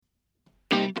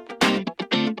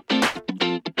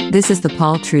This is the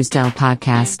Paul Truesdell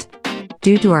podcast.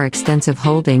 Due to our extensive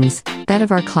holdings, that of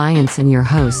our clients and your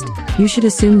host, you should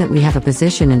assume that we have a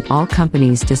position in all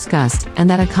companies discussed and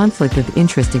that a conflict of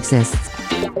interest exists.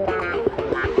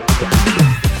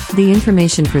 The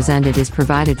information presented is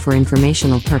provided for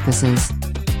informational purposes.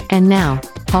 And now,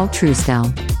 Paul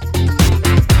Truesdell.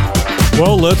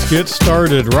 Well, let's get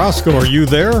started. Roscoe, are you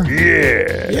there?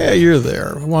 Yeah, you're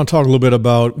there. I want to talk a little bit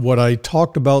about what I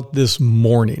talked about this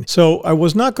morning. So I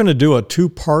was not going to do a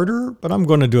two-parter, but I'm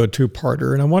going to do a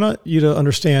two-parter. And I want you to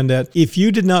understand that if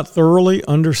you did not thoroughly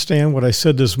understand what I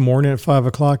said this morning at 5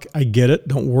 o'clock, I get it.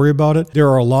 Don't worry about it. There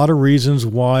are a lot of reasons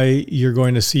why you're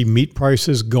going to see meat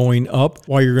prices going up,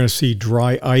 why you're going to see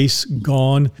dry ice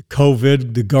gone,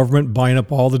 COVID, the government buying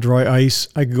up all the dry ice.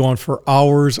 I could go on for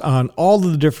hours on all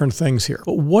of the different things here.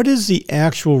 But what is the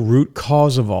actual root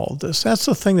cause of all of this? That's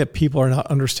the thing that people are not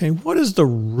understanding. What is the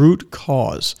root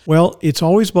cause? Well, it's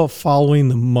always about following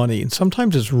the money, and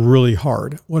sometimes it's really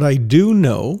hard. What I do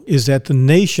know is that the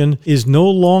nation is no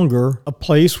longer a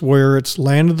place where it's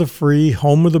land of the free,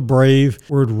 home of the brave,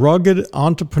 where rugged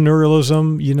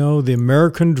entrepreneurialism, the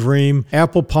American dream,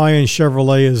 apple pie and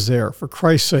Chevrolet is there. For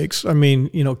Christ's sakes,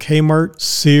 Kmart,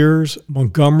 Sears,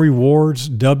 Montgomery Wards,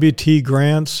 W.T.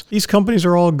 Grants, these companies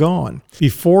are all gone.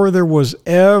 Before there was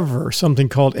ever something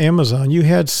called Amazon, you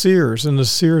had Sears and the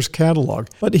Sears catalog.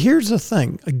 But here's the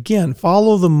thing. Again,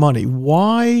 follow the money.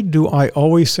 Why do I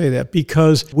always say that?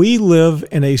 Because we live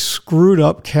in a screwed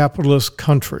up capitalist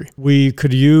country. We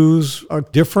could use a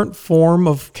different form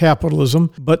of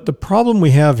capitalism, but the problem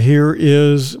we have here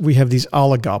is we have these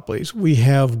oligopolies. We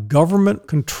have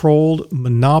government-controlled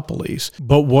monopolies.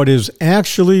 But what is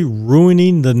actually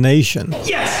ruining the nation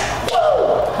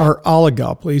are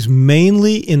oligopolies,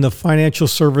 mainly in the financial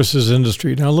services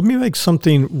industry. Now, let me make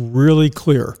something really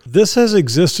clear. This has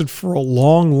existed for a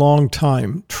long, long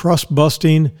time. Trust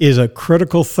busting is a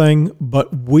critical thing,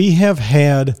 but we have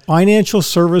had financial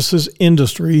services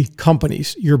industry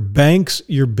companies, your banks,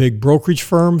 your big brokerage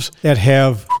firms that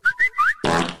have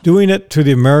doing it to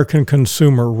the American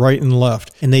consumer right and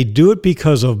left. And they do it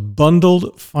because of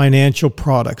bundled financial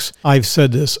products. I've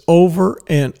said this over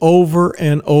and over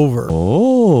and over.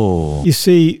 Oh. You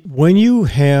see, when you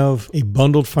have a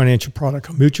bundled financial product,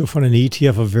 a mutual fund, an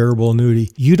ETF, a variable annuity,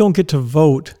 you don't get to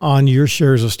vote on your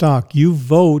shares of stock. You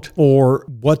vote for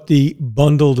what the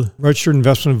bundled registered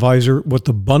investment advisor, what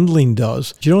the bundling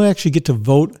does. You don't actually get to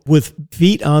vote with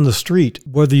feet on the street,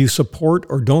 whether you support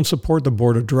or don't support the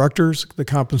board of directors, the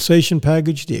compensation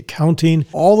package, the accounting,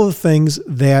 all the things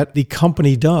that the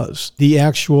company does. The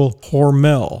actual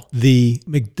Hormel, the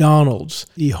McDonald's,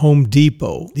 the Home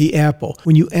Depot, the Apple.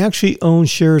 When you actually own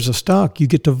shares of stock, you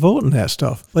get to vote on that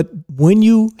stuff. But when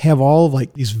you have all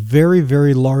of these very,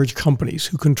 very large companies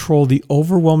who control the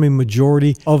overwhelming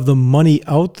majority of the money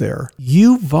out there,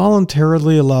 you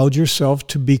voluntarily allowed yourself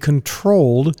to be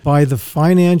controlled by the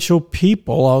financial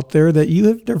people out there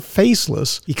that they're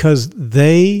faceless because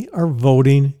they are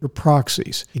voting your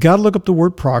proxies. You got to look up the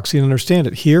word proxy and understand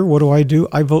it. Here, what do?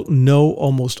 I vote no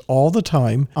almost all the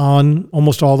time on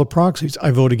almost all the proxies.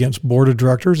 I vote against board of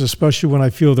directors, especially when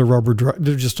I feel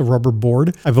they're just a rubber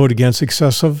board. I vote against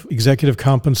excessive executive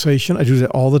compensation. I do that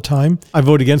all the time. I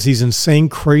vote against these insane,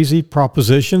 crazy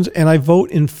propositions, and I vote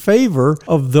in favor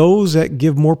of those that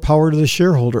give more power to the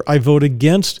shareholder. I vote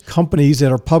against companies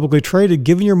that are publicly traded,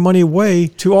 giving your money away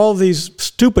to all these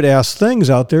stupid-ass things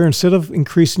out there instead of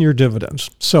increasing your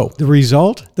dividends. So the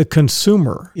result, the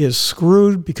consumer is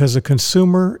screwed because the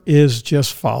consumer is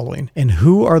just following. And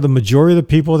who are the majority of the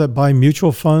people that buy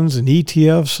mutual funds and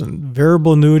ETFs and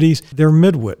variable annuities? They're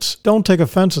midwits. Don't take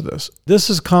offense to this. This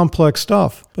is complex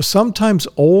stuff. But sometimes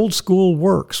old school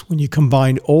works. When you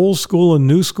combine old school and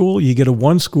new school, you get a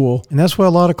one school. And that's why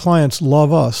a lot of clients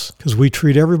love us, because we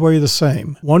treat everybody the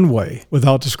same, one way,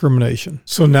 without discrimination.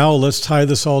 So now let's tie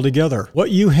this all together.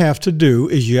 What you have to do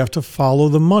is you have to follow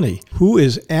the money. Who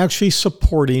is actually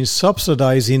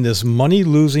subsidizing this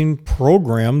money-losing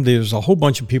program? There's a whole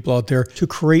bunch of people out there to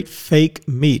create fake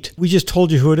meat. We just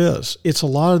told you who it is. It's a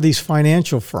lot of these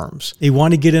financial firms. They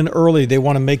want to get in early. They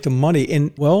want to make the money.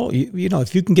 And, well,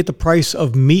 if you can get the price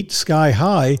of meat sky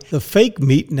high, the fake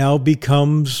meat now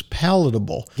becomes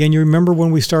palatable. Again, you remember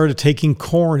when we started taking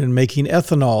corn and making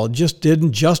ethanol, it just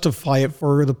didn't justify it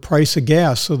for the price of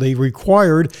gas. So they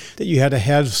required that you had to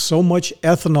have so much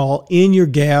ethanol in your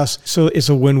gas. So it's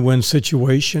a win-win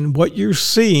situation. What you're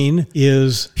seeing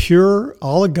is pure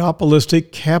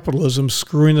oligopolistic capitalism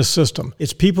screwing the system.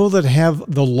 It's people that have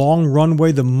the long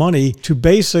runway, the money to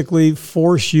basically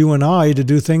force you and I to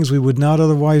do things we would not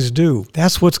otherwise do.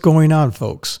 That's what's going on,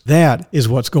 folks. That is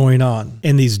what's going on.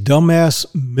 And these dumbass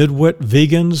midwit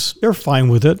vegans, they're fine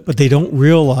with it, but they don't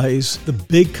realize the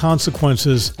big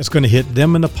consequences that's going to hit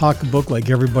them in the pocketbook like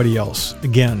everybody else.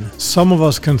 Again, some of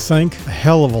us can think, a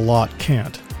hell of a lot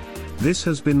can't. This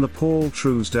has been the Paul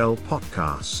Truesdell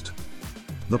Podcast.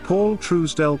 The Paul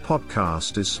Truesdell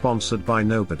Podcast is sponsored by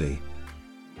nobody.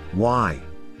 Why?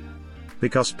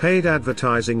 Because paid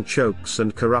advertising chokes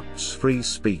and corrupts free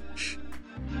speech.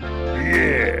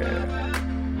 Yeah.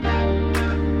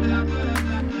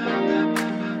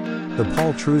 The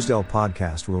Paul Truesdell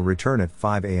Podcast will return at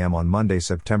 5 a.m. on Monday,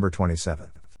 September 27th.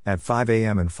 At 5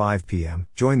 a.m. and 5 p.m.,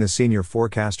 join the senior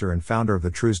forecaster and founder of the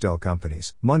Truesdell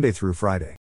Companies, Monday through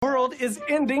Friday. The world is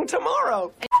ending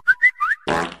tomorrow.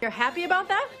 You're happy about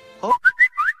that? Oh,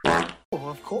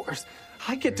 of course.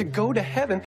 I get to go to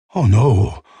heaven. Oh,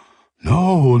 no.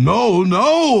 No, no,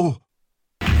 no!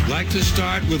 I'd like to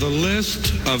start with a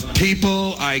list of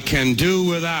people I can do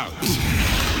without.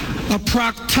 A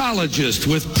proctologist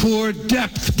with poor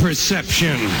depth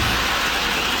perception.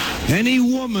 Any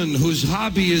woman whose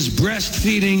hobby is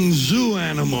breastfeeding zoo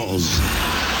animals.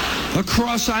 A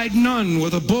cross-eyed nun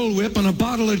with a bullwhip and a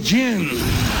bottle of gin.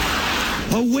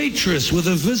 A waitress with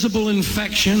a visible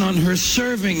infection on her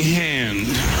serving hand.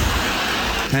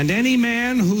 And any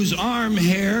man whose arm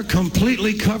hair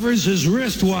completely covers his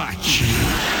wristwatch.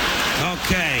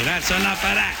 Okay, that's enough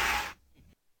of that.